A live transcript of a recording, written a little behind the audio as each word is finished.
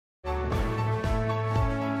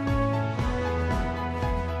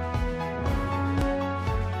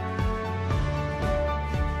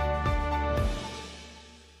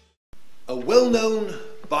well-known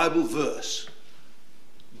Bible verse.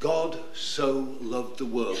 God so loved the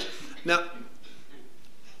world. Now,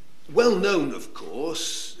 well-known, of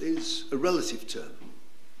course, is a relative term.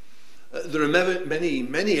 There are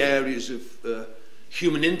many areas of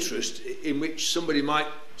human interest in which somebody might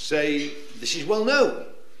say, this is well known.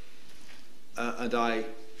 And I,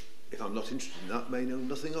 if I'm not interested in that, may know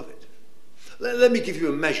nothing of it. Let me give you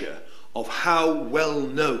a measure of how well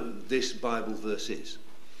known this Bible verse is.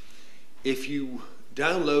 If you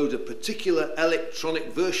download a particular electronic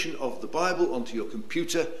version of the Bible onto your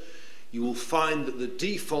computer, you will find that the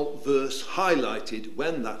default verse highlighted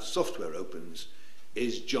when that software opens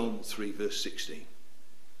is John 3 verse 16.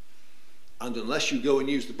 And unless you go and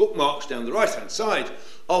use the bookmarks down the right hand side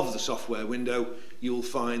of the software window, you will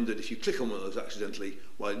find that if you click on one of those accidentally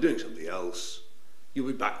while you're doing something else, you'll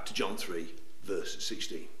be back to John 3 verse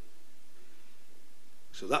 16.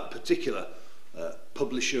 So that particular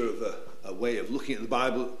publisher of a way of looking at the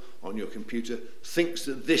Bible on your computer thinks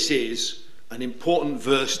that this is an important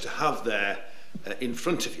verse to have there in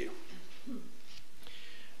front of you.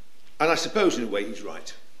 And I suppose in a way he's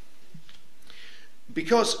right.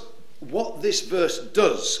 Because what this verse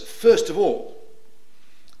does, first of all,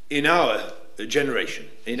 in our generation,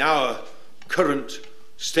 in our current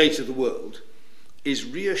state of the world, is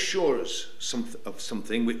reassure us of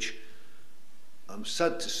something which, I'm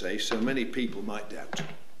sad to say, so many people might doubt.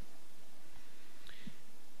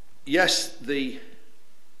 Yes, the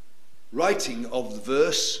writing of the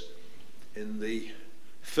verse in the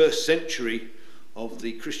first century of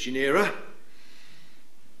the Christian era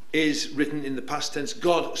is written in the past tense.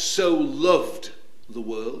 God so loved the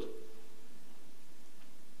world.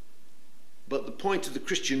 But the point of the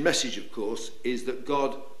Christian message, of course, is that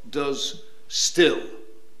God does still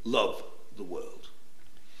love the world.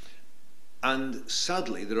 And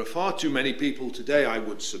sadly, there are far too many people today, I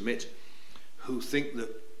would submit, who think that,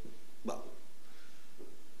 well,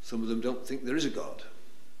 some of them don't think there is a God.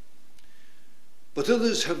 But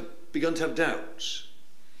others have begun to have doubts,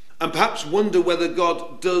 and perhaps wonder whether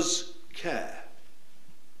God does care.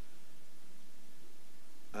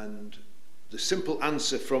 And the simple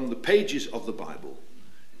answer from the pages of the Bible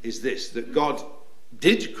is this, that God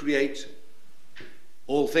did create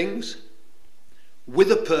all things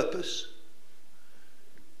with a purpose,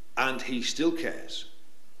 and he still cares.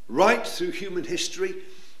 Right through human history,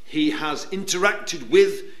 he has interacted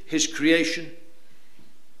with his creation,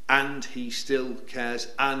 and he still cares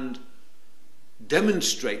and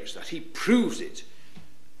demonstrates that. He proves it.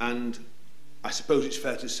 And I suppose it's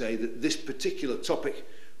fair to say that this particular topic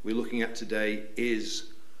we're looking at today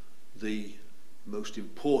is the most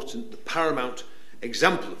important, the paramount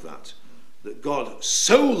example of that God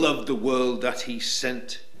so loved the world that he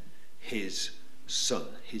sent his Son,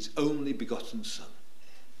 his only begotten Son.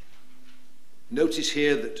 Notice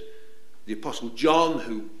here that the Apostle John,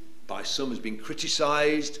 who by some has been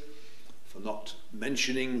criticised for not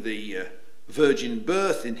mentioning the virgin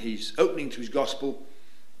birth in his opening to his gospel,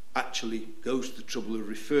 actually goes to the trouble of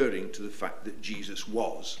referring to the fact that Jesus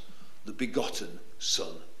was the begotten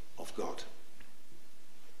Son of God.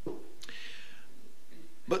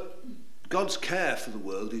 But God's care for the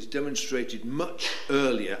world is demonstrated much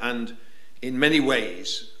earlier and in many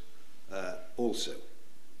ways also.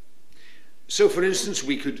 So, for instance,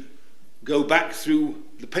 we could go back through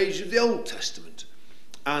the pages of the Old Testament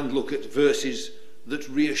and look at verses that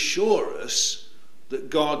reassure us that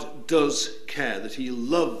God does care, that he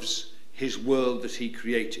loves his world that he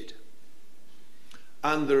created.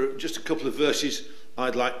 And there are just a couple of verses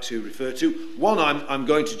I'd like to refer to. One I'm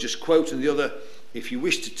going to just quote, and the other, if you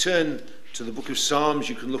wish to turn to the book of Psalms,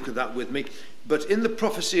 you can look at that with me. But in the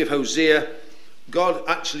prophecy of Hosea, God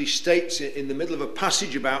actually states in the middle of a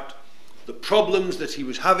passage about the problems that he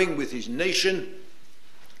was having with his nation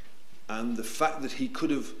and the fact that he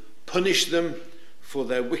could have punished them for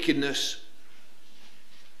their wickedness.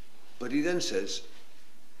 But he then says,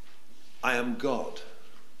 I am God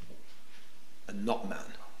and not man.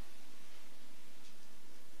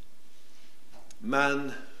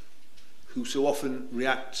 Man who so often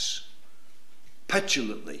reacts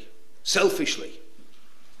petulantly, selfishly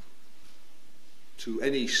to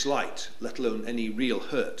any slight, let alone any real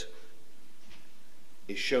hurt,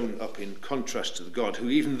 is shown up in contrast to the God who,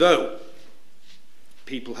 even though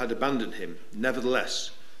people had abandoned him,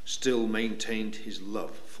 nevertheless still maintained his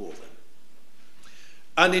love for them.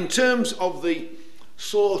 And in terms of the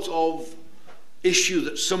sort of issue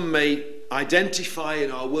that some may identify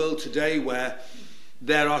in our world today, where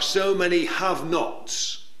there are so many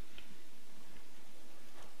have-nots,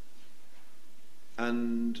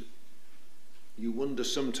 and you wonder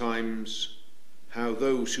sometimes how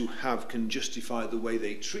those who have can justify the way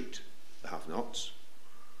they treat the have-nots.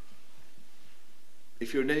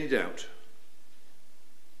 If you're in any doubt,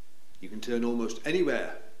 you can turn almost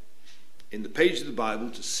anywhere in the page of the Bible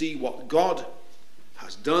to see what God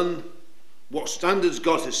has done, what standards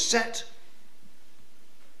God has set.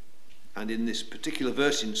 And in this particular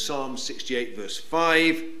verse in Psalm 68 verse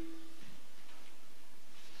 5,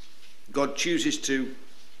 God chooses to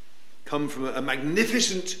come from a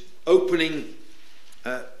magnificent opening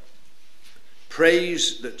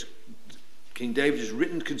praise that King David has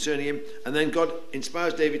written concerning him, and then God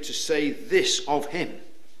inspires David to say this of him: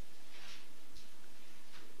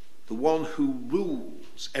 the one who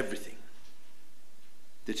rules everything,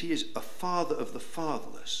 that he is a father of the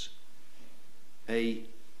fatherless, a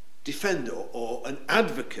defender or an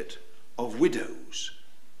advocate of widows.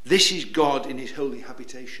 This is God in his holy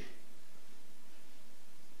habitation.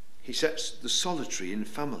 He sets the solitary in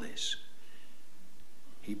families.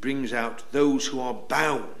 He brings out those who are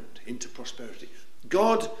bound into prosperity.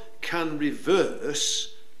 God can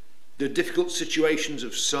reverse the difficult situations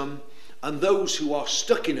of some, and those who are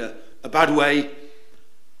stuck in a bad way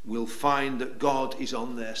will find that God is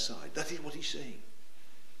on their side. That is what he's saying.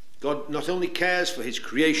 God not only cares for his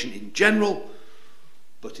creation in general,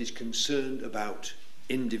 but is concerned about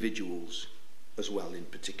individuals as well in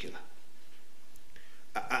particular.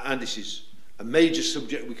 And this is a major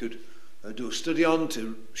subject we could do a study on,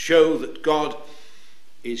 to show that God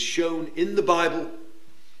is shown in the Bible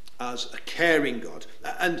as a caring God.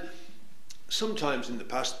 And sometimes in the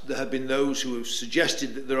past there have been those who have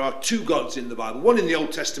suggested that there are two gods in the Bible. One in the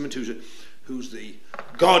Old Testament who's the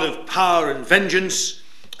God of power and vengeance,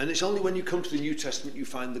 and it's only when you come to the New Testament you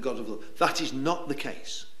find the God of love. That is not the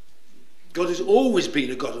case. God has always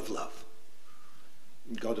been a God of love.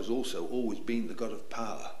 God has also always been the God of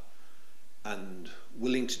power and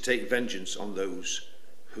willing to take vengeance on those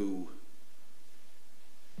who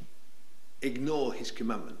ignore his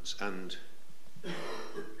commandments and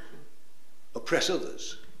oppress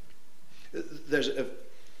others. There's a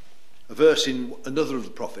verse in another of the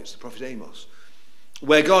prophets, the prophet Amos,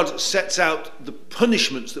 where God sets out the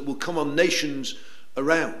punishments that will come on nations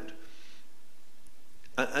around.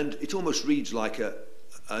 And it almost reads like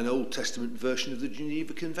an Old Testament version of the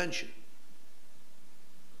Geneva Convention,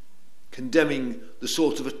 condemning the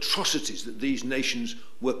sort of atrocities that these nations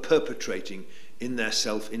were perpetrating in their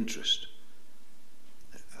self-interest.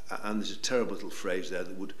 And there's a terrible little phrase there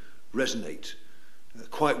that would resonate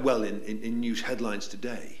quite well in news headlines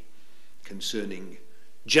today concerning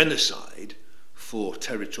genocide for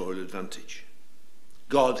territorial advantage.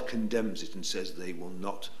 God condemns it and says they will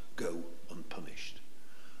not go unpunished.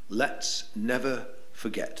 Let's never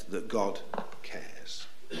forget that God cares.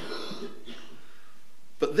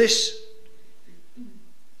 But this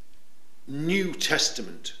New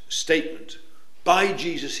Testament statement by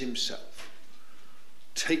Jesus himself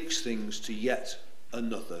takes things to yet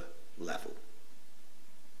another level.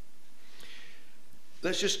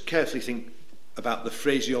 Let's just carefully think about the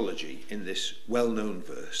phraseology in this well-known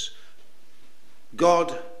verse.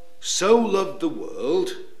 God so loved the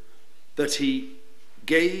world that he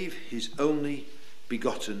gave his only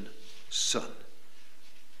begotten Son.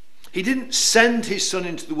 He didn't send his Son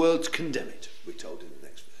into the world to condemn it, we're told in the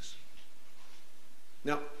next verse.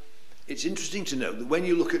 Now, it's interesting to note that when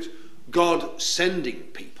you look at God sending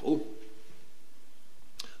people,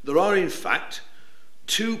 there are in fact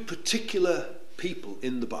two particular people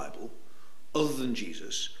in the Bible, other than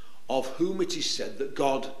Jesus, of whom it is said that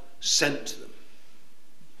God sent them.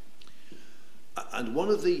 And one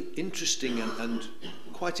of the interesting and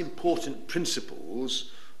quite important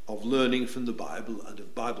principles of learning from the Bible and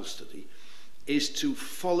of Bible study is to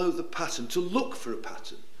follow the pattern, to look for a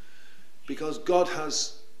pattern, because God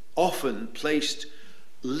has often placed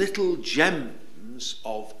little gems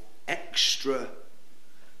of extra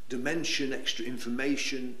dimension, extra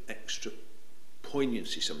information, extra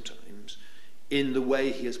poignancy sometimes in the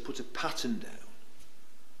way he has put a pattern down,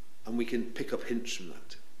 and we can pick up hints from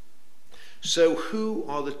that. So who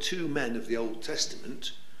are the two men of the Old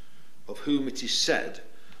Testament of whom it is said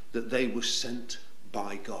that they were sent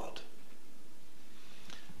by God?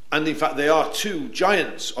 And in fact they are two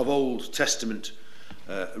giants of Old Testament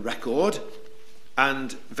record,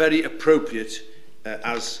 and very appropriate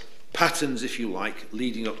as patterns, if you like,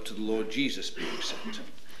 leading up to the Lord Jesus being sent.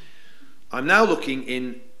 I'm now looking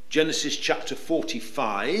in Genesis chapter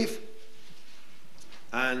 45,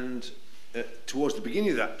 and towards the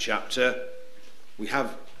beginning of that chapter we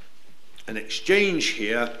have an exchange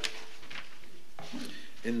here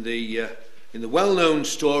in the well-known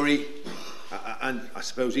story, and I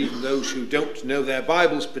suppose even those who don't know their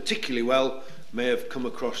Bibles particularly well may have come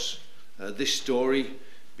across this story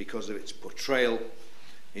because of its portrayal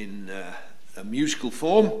in a musical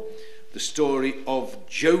form, the story of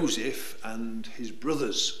Joseph and his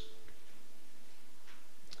brothers.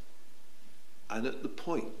 And at the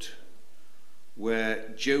point where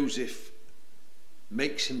Joseph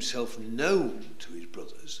makes himself known to his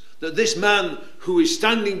brothers, that this man who is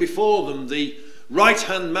standing before them, the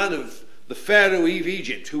right-hand man of the Pharaoh of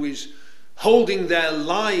Egypt, who is holding their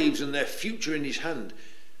lives and their future in his hand,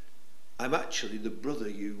 I'm actually the brother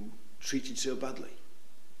you treated so badly.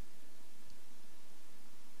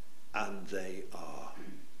 And they are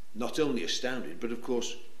not only astounded, but of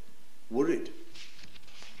course worried,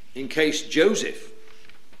 in case Joseph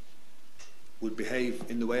would behave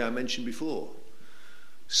in the way I mentioned before,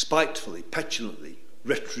 spitefully, petulantly,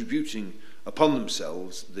 retributing upon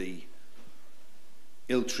themselves the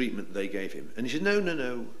ill treatment they gave him. And he said,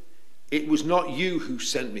 no, it was not you who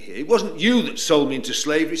sent me here. It wasn't you that sold me into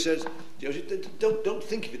slavery. He says, Joseph, don't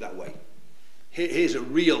think of it that way. Here's a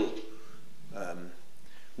real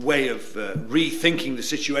way of rethinking the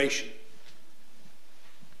situation.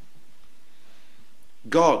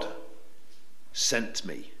 God sent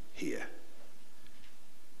me here.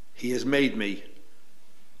 He has made me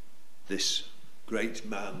this great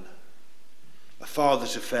man, a father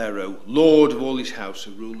to Pharaoh, lord of all his house,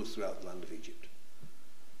 a ruler throughout the land of Egypt.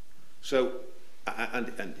 So, and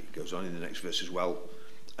it goes on in the next verse as well,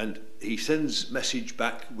 and he sends message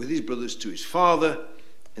back with his brothers to his father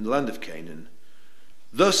in the land of Canaan.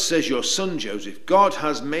 Thus says your son Joseph, God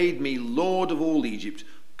has made me lord of all Egypt.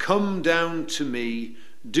 Come down to me,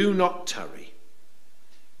 do not tarry.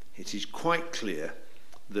 It is quite clear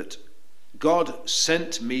that God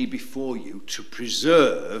sent me before you to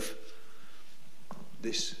preserve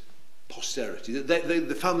this posterity, that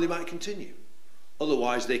the family might continue.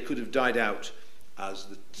 Otherwise they could have died out as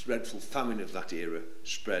the dreadful famine of that era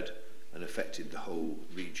spread and affected the whole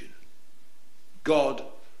region. God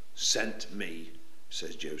sent me,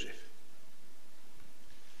 says Joseph.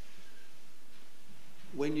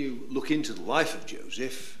 When you look into the life of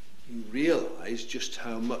Joseph, you realize just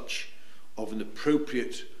how much of an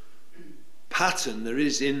appropriate pattern there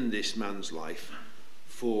is in this man's life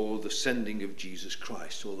for the sending of Jesus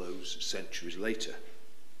Christ all those centuries later.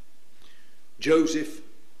 Joseph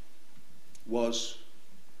was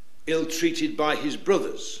ill-treated by his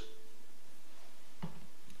brothers.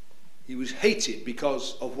 He was hated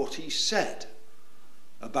because of what he said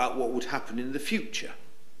about what would happen in the future.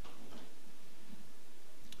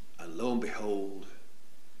 And lo and behold,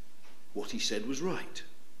 what he said was right.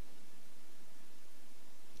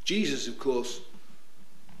 Jesus, of course,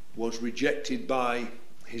 was rejected by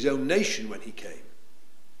his own nation when he came.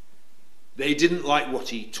 They didn't like what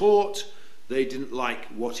he taught. They didn't like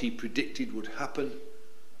what he predicted would happen.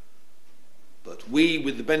 But we,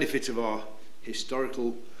 with the benefit of our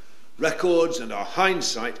historical records and our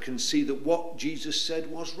hindsight, can see that what Jesus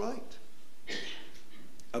said was right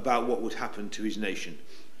about what would happen to his nation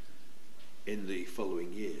in the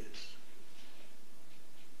following years.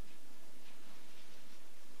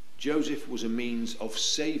 Joseph was a means of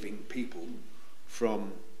saving people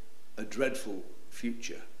from a dreadful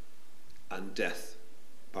future and death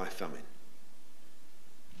by famine.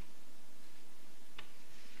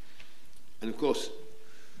 And of course,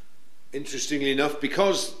 interestingly enough,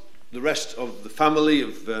 because the rest of the family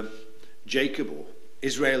of Jacob, or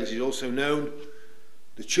Israel as is also known,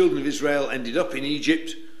 the children of Israel ended up in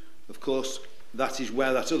Egypt. Of course, that is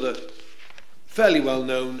where that other fairly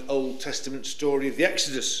well-known Old Testament story of the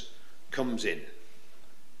Exodus comes in.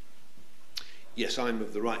 Yes, I'm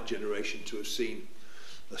of the right generation to have seen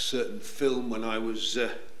a certain film when I was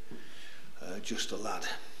just a lad.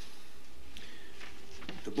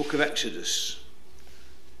 The book of Exodus,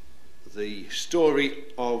 the story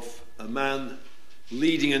of a man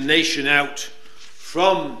leading a nation out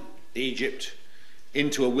from Egypt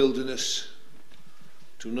into a wilderness,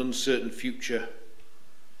 to an uncertain future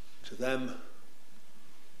to them,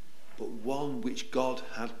 but one which God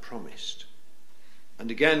had promised.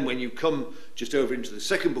 And again, when you come just over into the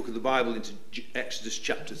second book of the Bible, into Exodus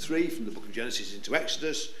chapter 3, from the book of Genesis into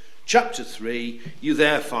Exodus chapter 3, you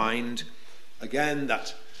there find again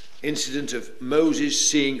that incident of Moses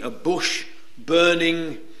seeing a bush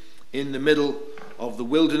burning in the middle of the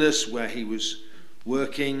wilderness where he was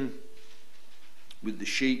working with the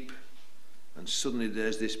sheep, and suddenly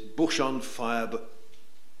there's this bush on fire, but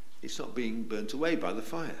it's not being burnt away by the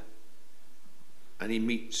fire. And he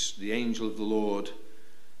meets the angel of the Lord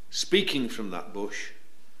speaking from that bush,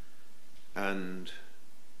 and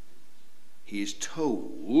he is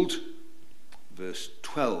told, verse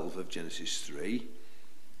 12 of Genesis 3,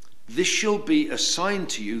 this shall be a sign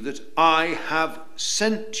to you that I have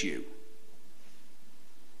sent you.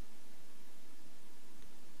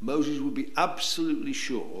 Moses would be absolutely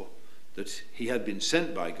sure that he had been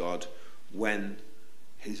sent by God when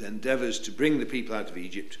his endeavours to bring the people out of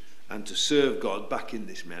Egypt and to serve God back in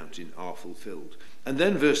this mountain are fulfilled. And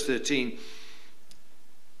then verse 13,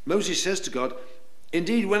 Moses says to God,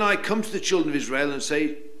 indeed, when I come to the children of Israel and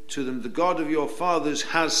say to them, the God of your fathers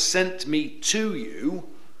has sent me to you.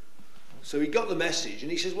 So he got the message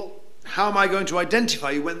and he says, well, how am I going to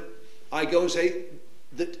identify you when I go and say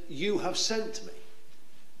that you have sent me?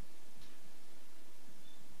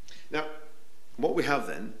 Now, what we have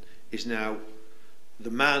then is now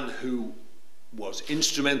the man who was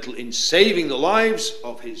instrumental in saving the lives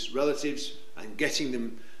of his relatives and getting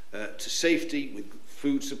them to safety with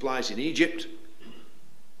food supplies in Egypt,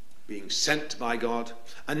 being sent by God.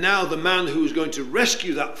 And now the man who was going to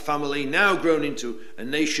rescue that family, now grown into a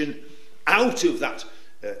nation, out of that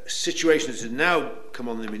situation that had now come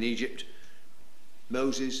on them in Egypt,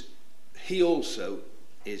 Moses, he also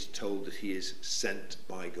is told that he is sent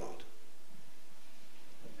by God.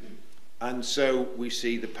 And so we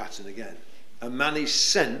see the pattern again. A man is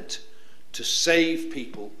sent to save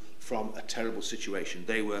people from a terrible situation.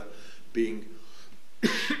 They were being,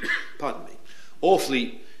 pardon me,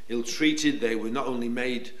 awfully ill-treated. They were not only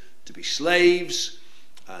made to be slaves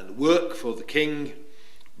and work for the king,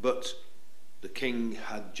 but the king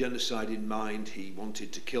had genocide in mind. He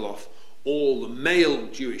wanted to kill off all the male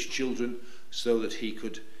Jewish children so that he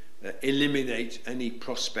could eliminate any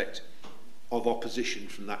prospect of opposition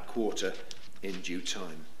from that quarter in due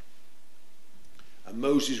time. And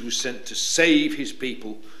Moses was sent to save his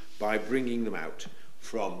people by bringing them out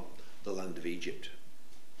from the land of Egypt.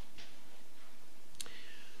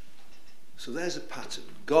 So there's a pattern.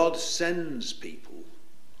 God sends people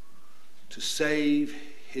to save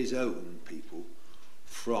his own people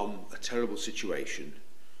from a terrible situation,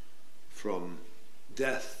 from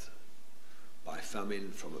death by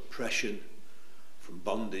famine, from oppression, from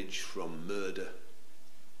bondage, from murder,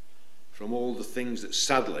 from all the things that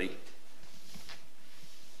sadly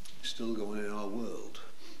still go on in our world.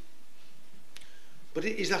 But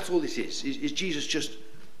is that all it is? Is Jesus just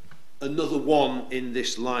another one in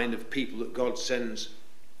this line of people that God sends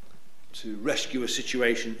to rescue a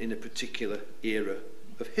situation in a particular era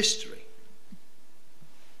of history?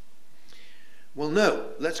 Well, no.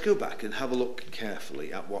 Let's go back and have a look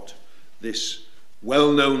carefully at what this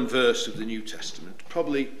well-known verse of the New Testament,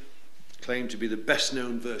 probably claimed to be the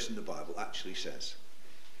best-known verse in the Bible, actually says.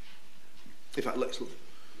 In fact, let's look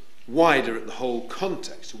wider at the whole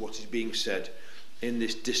context of what is being said in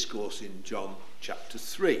this discourse in John chapter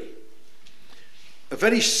 3. A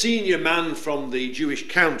very senior man from the Jewish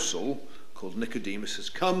council called Nicodemus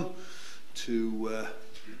has come to,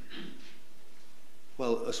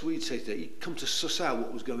 well, as we'd say today, he'd come to suss out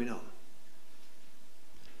what was going on.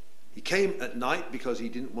 He came at night because he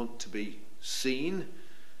didn't want to be seen.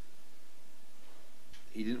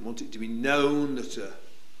 He didn't want it to be known that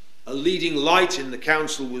a leading light in the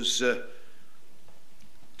council was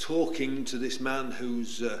talking to this man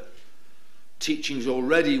whose teachings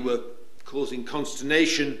already were causing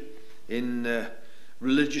consternation in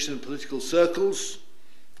religious and political circles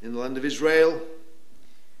in the land of Israel.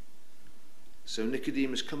 So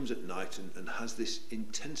Nicodemus comes at night and has this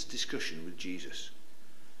intense discussion with Jesus.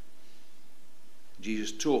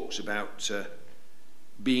 Jesus talks about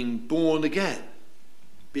being born again,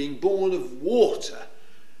 being born of water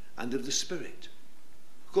and of the Spirit.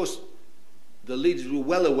 Of course, the leaders were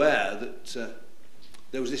well aware that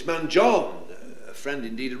there was this man John, a friend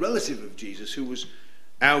indeed, a relative of Jesus, who was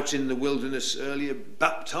out in the wilderness earlier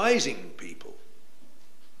baptizing people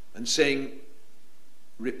and saying,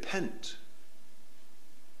 repent,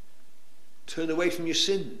 turn away from your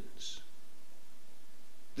sins.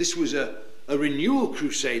 This was a renewal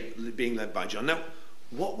crusade being led by John. Now,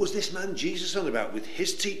 what was this man Jesus on about with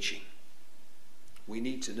his teaching? We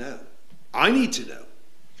need to know. I need to know.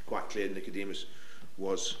 It's quite clear Nicodemus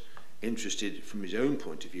was interested from his own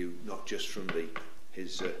point of view, not just from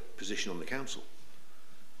his position on the council.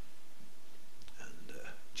 And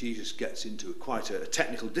Jesus gets into quite a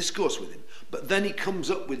technical discourse with him. But then he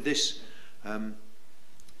comes up with this,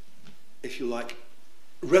 if you like,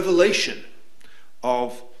 revelation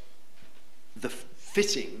of the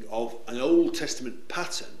fitting of an Old Testament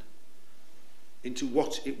pattern into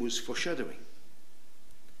what it was foreshadowing.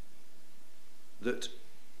 That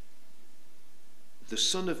the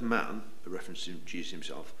Son of Man, a reference to Jesus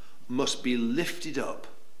himself, must be lifted up,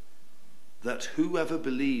 that whoever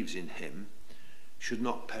believes in him should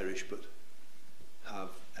not perish but have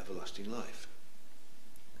everlasting life.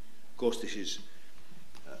 course, this is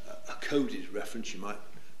a coded reference, you might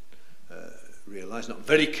realise, not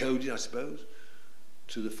very coded, I suppose,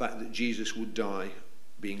 to the fact that Jesus would die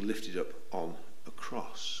being lifted up on a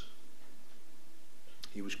cross.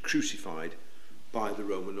 He was crucified by the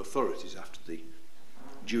Roman authorities after the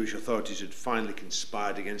Jewish authorities had finally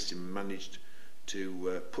conspired against him and managed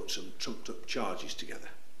to put some trumped up charges together.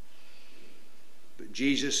 But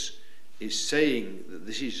Jesus is saying that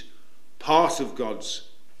this is part of God's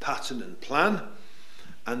pattern and plan,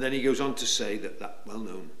 and then he goes on to say that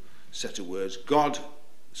well-known set of words, God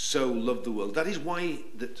so loved the world. That is why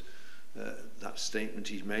that statement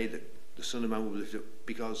he's made, that the Son of Man will be lifted up,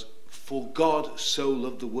 because for God so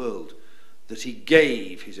loved the world that he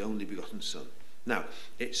gave his only begotten Son. Now,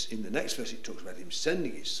 it's in the next verse it talks about him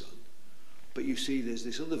sending his Son, but you see there's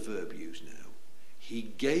this other verb used now.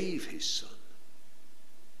 He gave his Son.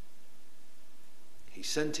 He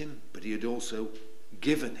sent him, but he had also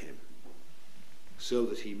given him, so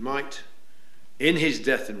that he might, in his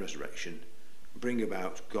death and resurrection, bring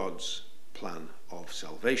about God's plan of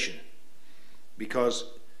salvation. Because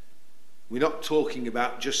we're not talking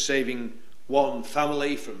about just saving one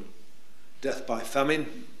family from death by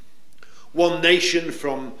famine, one nation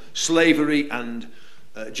from slavery and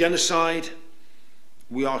genocide.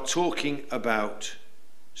 We are talking about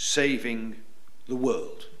saving the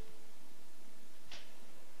world.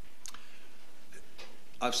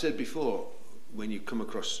 I've said before, when you come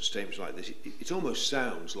across statements like this, it almost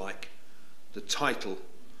sounds like the title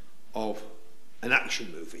of an action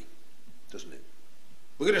movie, doesn't it?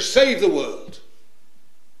 We're going to save the world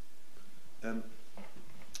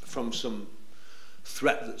from some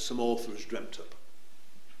threat that some author has dreamt up.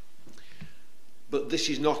 But this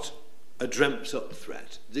is not a dreamt up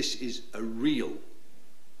threat. This is a real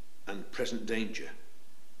and present danger.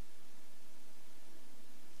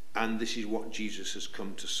 And this is what Jesus has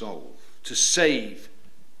come to solve, to save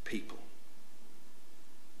people.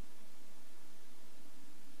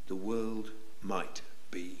 The world might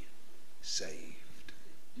be saved.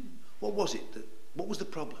 What was it? What was the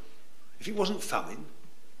problem? If it wasn't famine,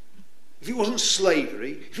 if it wasn't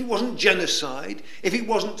slavery, if it wasn't genocide, if it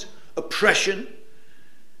wasn't oppression,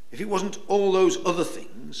 if it wasn't all those other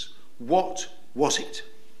things, what was it?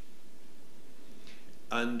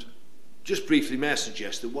 And just briefly, may I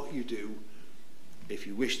suggest that what you do, if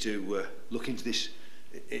you wish to look into this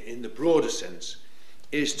in the broader sense,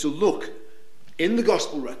 is to look in the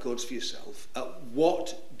gospel records for yourself at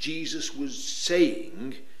what Jesus was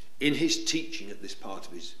saying in his teaching at this part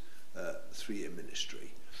of his 3-year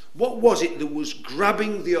ministry. What was it that was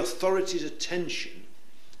grabbing the authorities' attention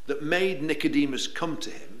that made Nicodemus come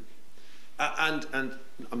to him? And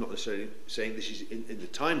I'm not necessarily saying this is in the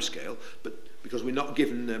time scale, but because we're not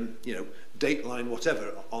given dateline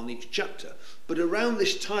whatever on each chapter, but around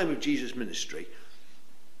this time of Jesus' ministry,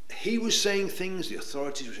 he was saying things, the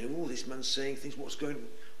authorities were saying, oh, this man's saying things, what's going on?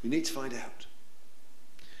 We need to find out.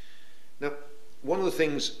 Now, one of the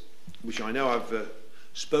things which I know I've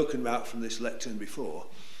spoken about from this lectern before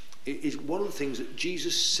is one of the things that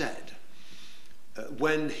Jesus said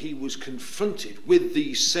when he was confronted with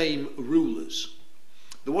these same rulers.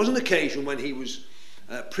 There was an occasion when he was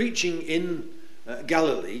preaching in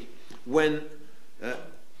Galilee when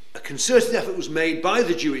a concerted effort was made by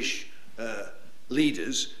the Jewish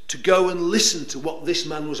leaders to go and listen to what this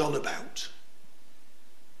man was on about.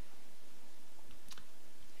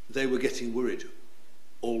 They were getting worried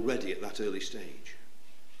already at that early stage.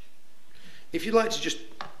 If you'd like to just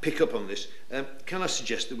pick up on this, can I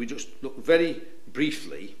suggest that we just look very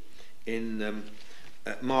briefly in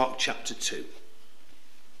Mark chapter 2.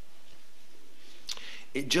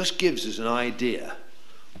 It just gives us an idea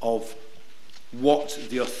of what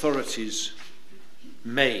the authorities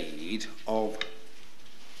made of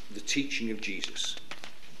the teaching of Jesus.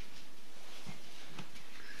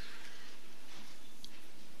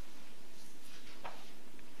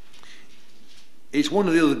 It's one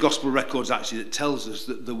of the other gospel records actually that tells us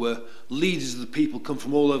that there were leaders of the people come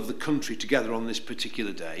from all over the country together on this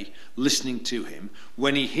particular day, listening to him,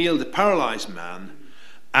 when he healed a paralyzed man,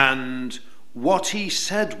 and what he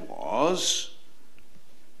said was,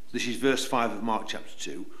 this is verse 5 of Mark chapter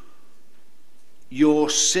 2, your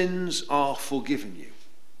sins are forgiven you.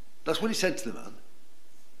 That's what he said to the man.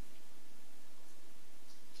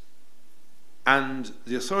 And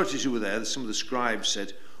the authorities who were there, some of the scribes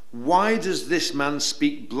said, why does this man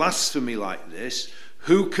speak blasphemy like this?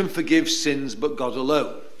 Who can forgive sins but God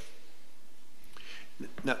alone?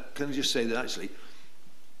 Now, can I just say that actually,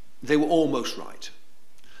 they were almost right.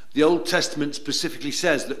 The Old Testament specifically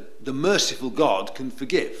says that the merciful God can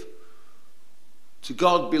forgive. To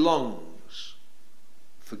God belongs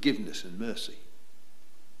forgiveness and mercy.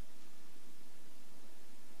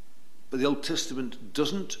 But the Old Testament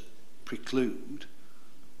doesn't preclude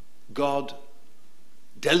God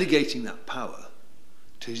delegating that power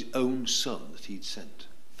to his own Son that he'd sent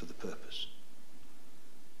for the purpose.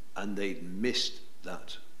 And they'd missed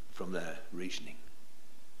that from their reasoning.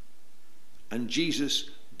 And Jesus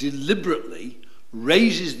deliberately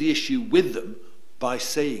raises the issue with them by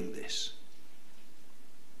saying this.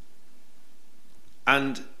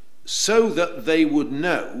 And so that they would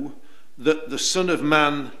know that the Son of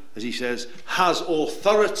Man, as he says, has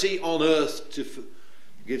authority on earth to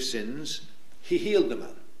forgive sins, he healed the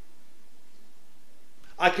man.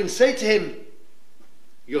 I can say to him,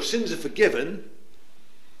 your sins are forgiven,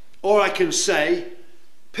 or I can say,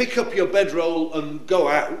 pick up your bedroll and go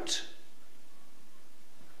out.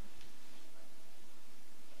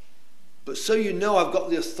 But so you know I've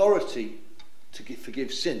got the authority to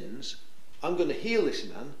forgive sins, I'm going to heal this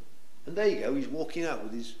man. And there you go, he's walking out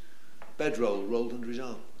with his bedroll rolled under his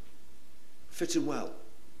arm. Fit and well.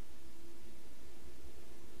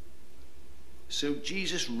 So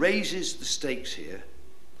Jesus raises the stakes here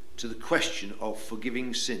to the question of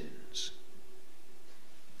forgiving sins.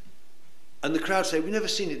 And the crowd say, we've never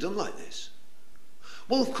seen it done like this.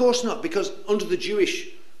 Well, of course not, because under the Jewish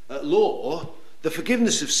law, the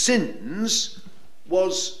forgiveness of sins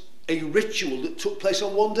was a ritual that took place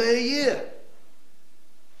on one day a year.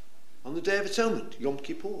 On the Day of Atonement, Yom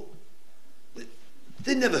Kippur.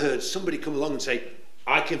 They never heard somebody come along and say,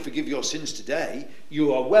 I can forgive your sins today.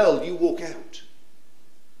 You are well, you walk out.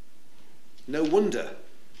 No wonder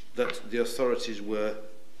that the authorities were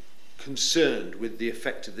concerned with the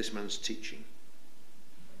effect of this man's teaching.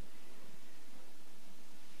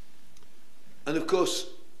 And of course,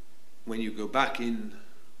 when you go back in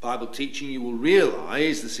Bible teaching, you will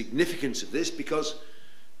realise the significance of this, because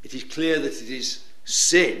it is clear that it is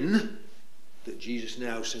sin that Jesus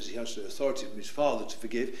now says he has the authority from his Father to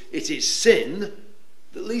forgive. It is sin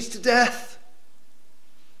that leads to death.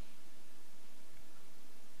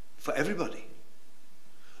 For everybody.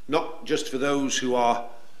 Not just for those who are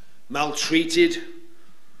maltreated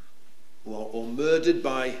or murdered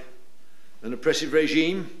by an oppressive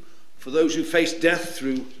regime, for those who face death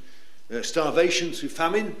through starvation, through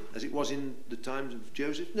famine, as it was in the times of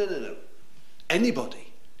Joseph. No.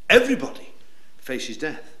 Anybody, everybody faces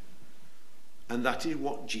death. And that is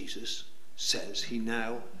what Jesus says he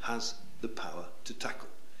now has the power to tackle.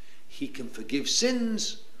 He can forgive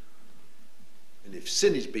sins, and if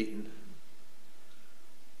sin is beaten,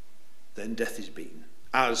 then death is beaten,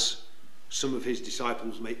 as some of his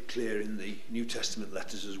disciples make clear in the New Testament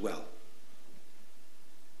letters as well.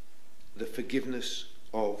 The forgiveness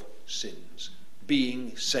of sins,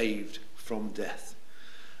 being saved from death.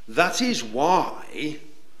 That is why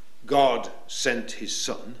God sent his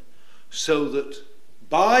Son, so that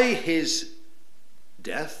by his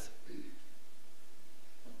death,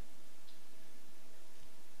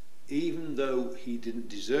 even though he didn't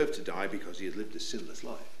deserve to die because he had lived a sinless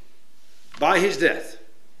life, by his death,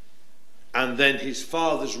 and then his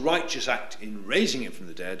Father's righteous act in raising him from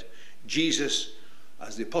the dead, Jesus,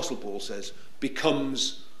 as the Apostle Paul says,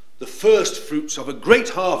 becomes the first fruits of a great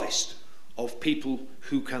harvest of people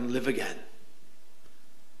who can live again.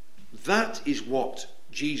 That is what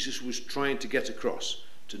Jesus was trying to get across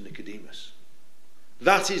to Nicodemus.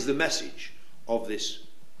 That is the message of this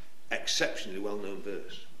exceptionally well-known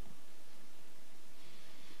verse.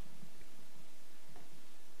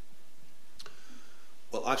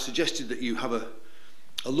 Well, I've suggested that you have a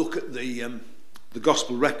look at the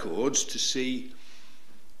gospel records to see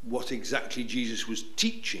what exactly Jesus was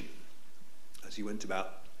teaching as he went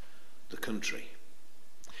about the country.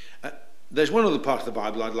 There's one other part of the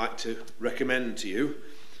Bible I'd like to recommend to you,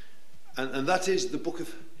 and that is the book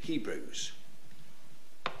of Hebrews.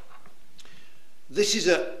 This is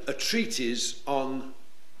a treatise on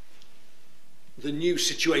the new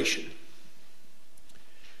situation.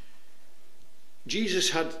 Jesus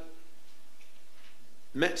had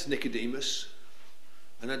met Nicodemus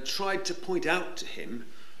and had tried to point out to him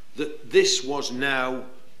that this was now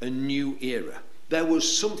a new era. There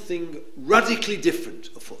was something radically different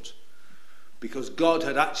afoot, because God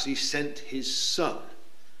had actually sent his Son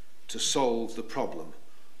to solve the problem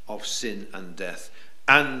of sin and death,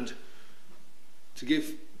 and to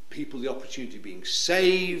give people the opportunity of being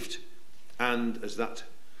saved, and, as that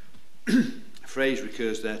phrase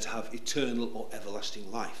recurs there, to have eternal or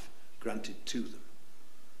everlasting life granted to them.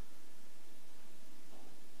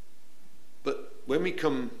 But when we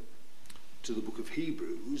come to the book of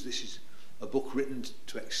Hebrews, this is a book written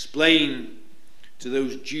to explain to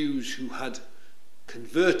those Jews who had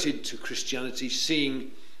converted to Christianity,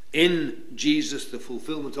 seeing in Jesus, the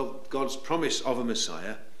fulfillment of God's promise of a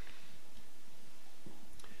Messiah,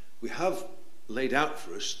 we have laid out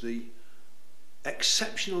for us the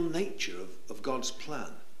exceptional nature of God's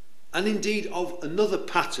plan, and indeed of another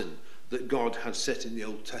pattern that God had set in the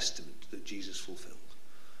Old Testament that Jesus fulfilled.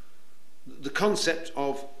 The concept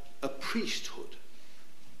of a priesthood.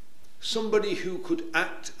 Somebody who could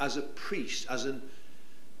act as a priest, as an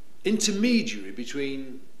intermediary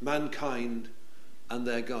between mankind and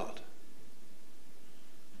their God.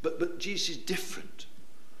 But Jesus is different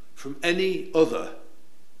from any other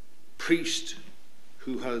priest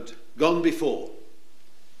who had gone before,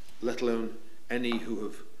 let alone any who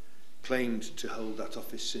have claimed to hold that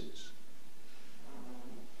office since.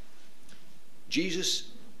 Jesus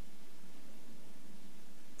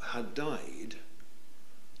had died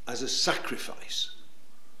as a sacrifice,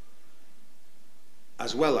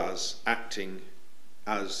 as well as acting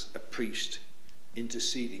as a priest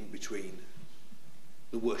interceding between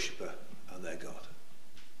the worshipper and their God.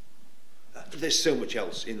 There's so much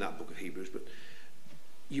else in that book of Hebrews, but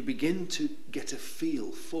you begin to get a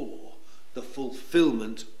feel for the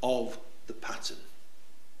fulfillment of the pattern.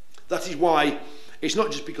 That is why it's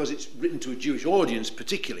not just because it's written to a Jewish audience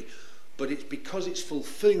particularly, but it's because it's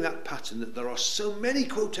fulfilling that pattern that there are so many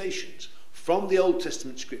quotations from the Old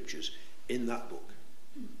Testament scriptures in that book.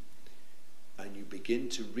 And you begin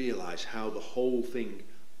to realize how the whole thing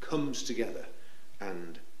comes together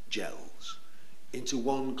and gels into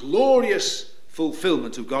one glorious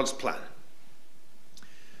fulfillment of God's plan.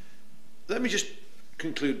 Let me just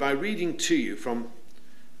conclude by reading to you from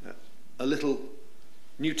a little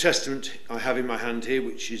New Testament I have in my hand here,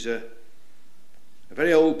 which is a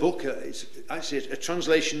very old book. It's actually a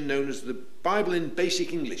translation known as the Bible in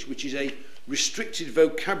Basic English, which is a restricted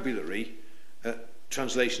vocabulary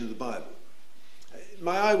translation of the Bible.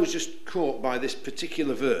 My eye was just caught by this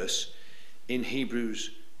particular verse in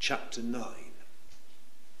Hebrews chapter 9.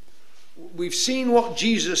 We've seen what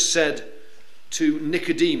Jesus said to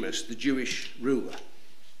Nicodemus, the Jewish ruler,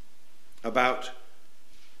 about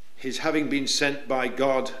his having been sent by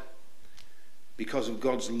God because of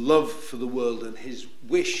God's love for the world and his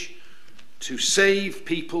wish to save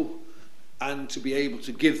people and to be able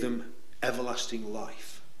to give them everlasting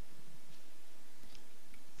life.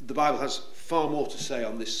 The Bible has far more to say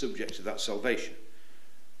on this subject of that salvation.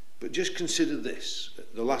 But just consider this,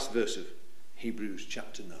 the last verse of Hebrews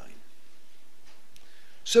chapter 9.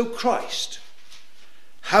 So Christ,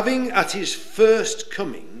 having at his first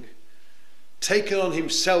coming taken on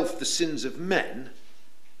himself the sins of men,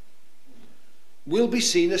 will be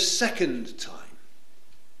seen a second time.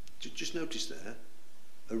 Just notice there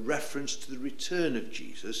a reference to the return of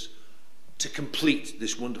Jesus to complete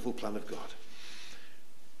this wonderful plan of God.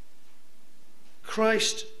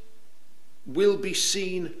 Christ will be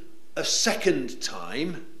seen a second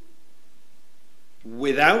time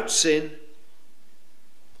without sin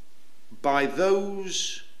by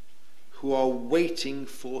those who are waiting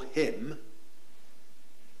for him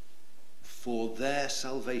for their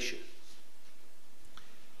salvation.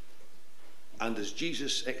 And as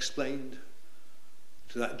Jesus explained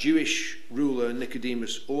to that Jewish ruler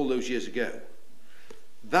Nicodemus all those years ago,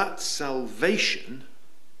 that salvation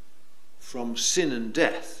from sin and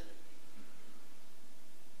death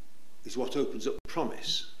is what opens up the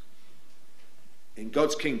promise in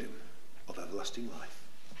God's kingdom of everlasting life.